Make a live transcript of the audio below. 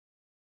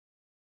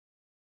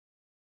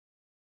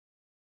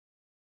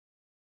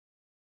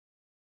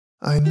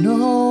I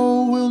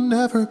know we'll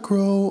never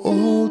grow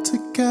old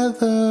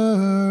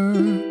together,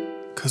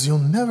 'cause you'll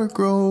never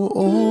grow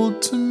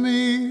old to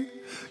me.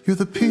 You're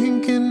the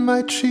pink in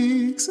my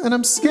cheeks, and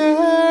I'm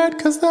scared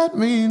 'cause that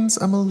means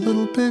I'm a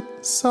little bit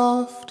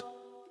soft.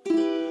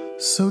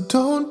 So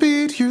don't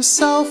beat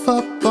yourself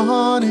up,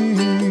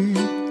 Bonnie.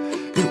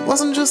 It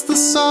wasn't just the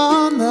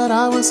sun that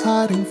I was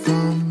hiding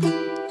from.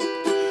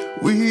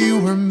 We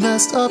were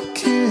messed up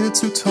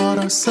kids who taught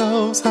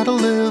ourselves how to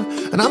live,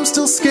 and I'm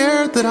still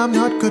scared that I'm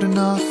not good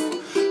enough.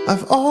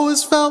 I've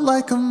always felt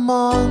like a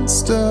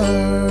monster,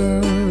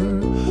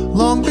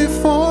 long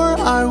before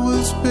I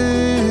was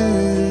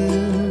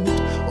big,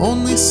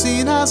 only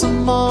seen as a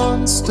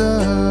monster.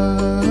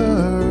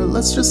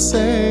 Let's just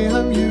say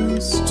I'm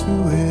used to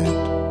it.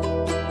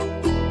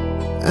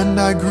 And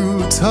I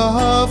grew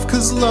tough,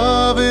 'cause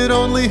love, it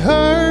only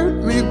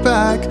hurt me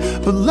back.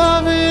 But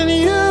loving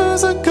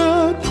you's a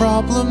good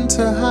problem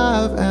to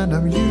have, and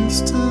I'm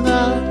used to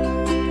that.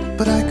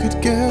 But I could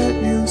get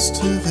used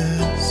to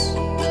this.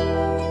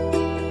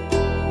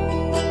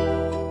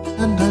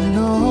 And I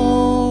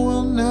know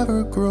we'll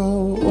never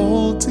grow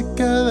old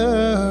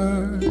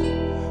together,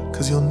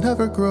 'cause you'll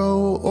never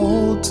grow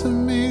old to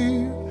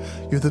me.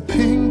 You're the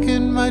pink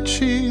in my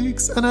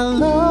cheeks, and I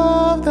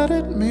love that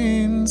it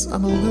means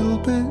I'm a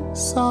little bit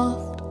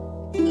soft.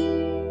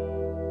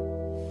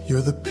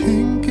 You're the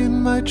pink in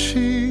my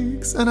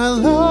cheeks, and I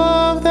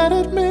love that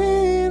it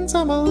means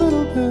I'm a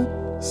little bit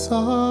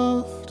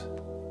soft.